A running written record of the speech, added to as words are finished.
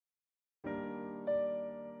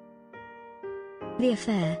The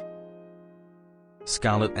affair.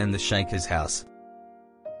 Scarlet and the Shaker's house.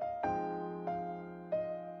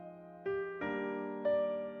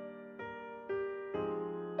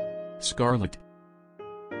 Scarlet.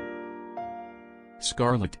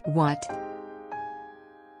 Scarlet. What?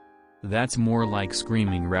 That's more like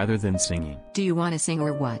screaming rather than singing. Do you want to sing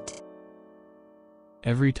or what?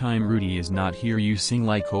 Every time Rudy is not here you sing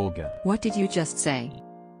like Olga. What did you just say?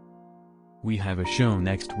 We have a show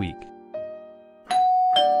next week.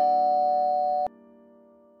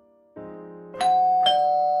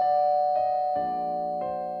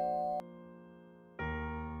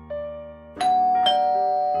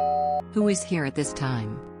 Who is here at this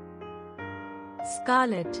time?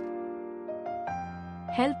 Scarlet.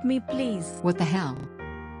 Help me please. What the hell?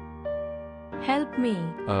 Help me.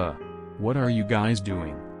 What are you guys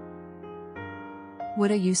doing?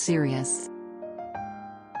 What, are you serious?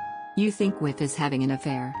 You think Whiff is having an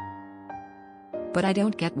affair? But I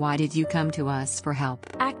don't get, why did you come to us for help?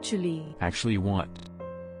 Actually what?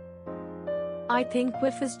 I think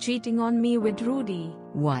Whiff is cheating on me with Rudy.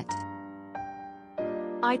 What?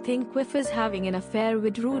 I think Whiff is having an affair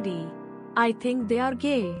with Rudy. I think they are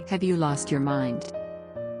gay. Have you lost your mind?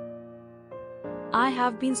 I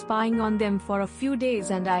have been spying on them for a few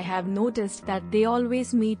days and I have noticed that they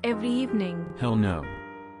always meet every evening. Hell no.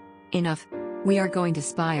 Enough. We are going to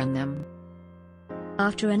spy on them.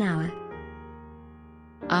 After an hour.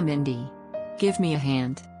 I'm Indy. Give me a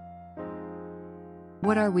hand.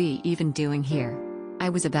 What are we even doing here? I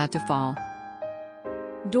was about to fall.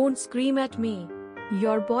 Don't scream at me.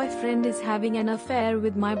 Your boyfriend is having an affair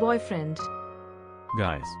with my boyfriend.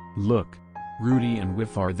 Guys, look. Rudy and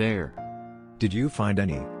Whiff are there. Did you find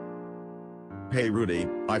any? Hey Rudy,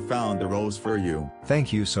 I found the rose for you.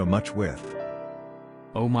 Thank you so much, Whiff.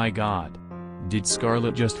 Oh my god. Did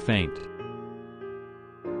Scarlet just faint?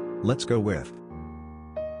 Let's go, Whiff.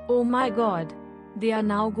 Oh my god. They are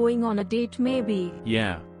now going on a date maybe.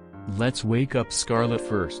 Yeah. Let's wake up Scarlet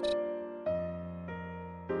first.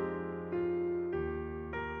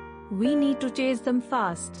 We need to chase them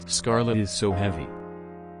fast. Scarlet is so heavy.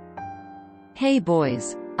 Hey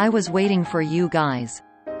boys, I was waiting for you guys.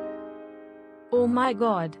 Oh my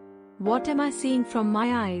god. What am I seeing from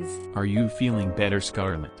my eyes? Are you feeling better,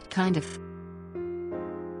 Scarlet? Kind of.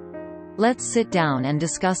 Let's sit down and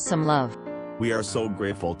discuss some love. We are so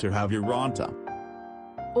grateful to have you, Rhonda.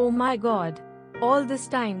 Oh my god. All this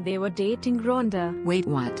time they were dating Rhonda. Wait,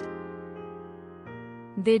 what?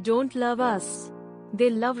 They don't love us. They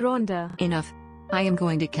love Rhonda. Enough. I am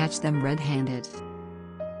going to catch them red-handed.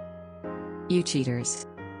 You cheaters.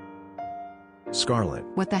 Scarlet.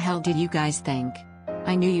 What the hell did you guys think?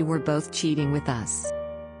 I knew you were both cheating with us.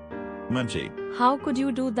 Munchie. How could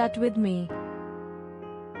you do that with me?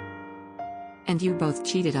 And you both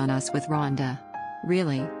cheated on us with Rhonda.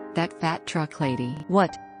 Really, that fat truck lady.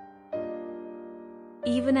 What?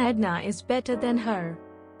 Even Edna is better than her.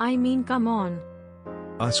 I mean, come on.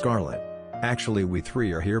 Scarlet. Actually, we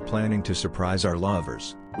three are here planning to surprise our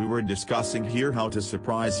lovers. We were discussing here how to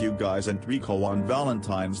surprise you guys and Rico on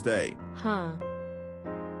Valentine's Day. Huh.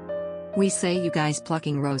 We say you guys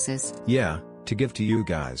plucking roses. Yeah, to give to you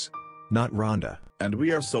guys. Not Rhonda. And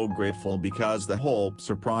we are so grateful because the whole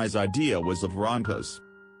surprise idea was of Rhonda's.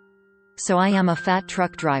 So I am a fat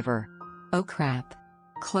truck driver. Oh crap.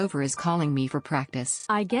 Clover is calling me for practice.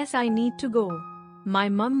 I guess I need to go. My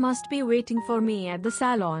mum must be waiting for me at the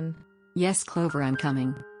salon. Yes, Clover, I'm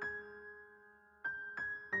coming.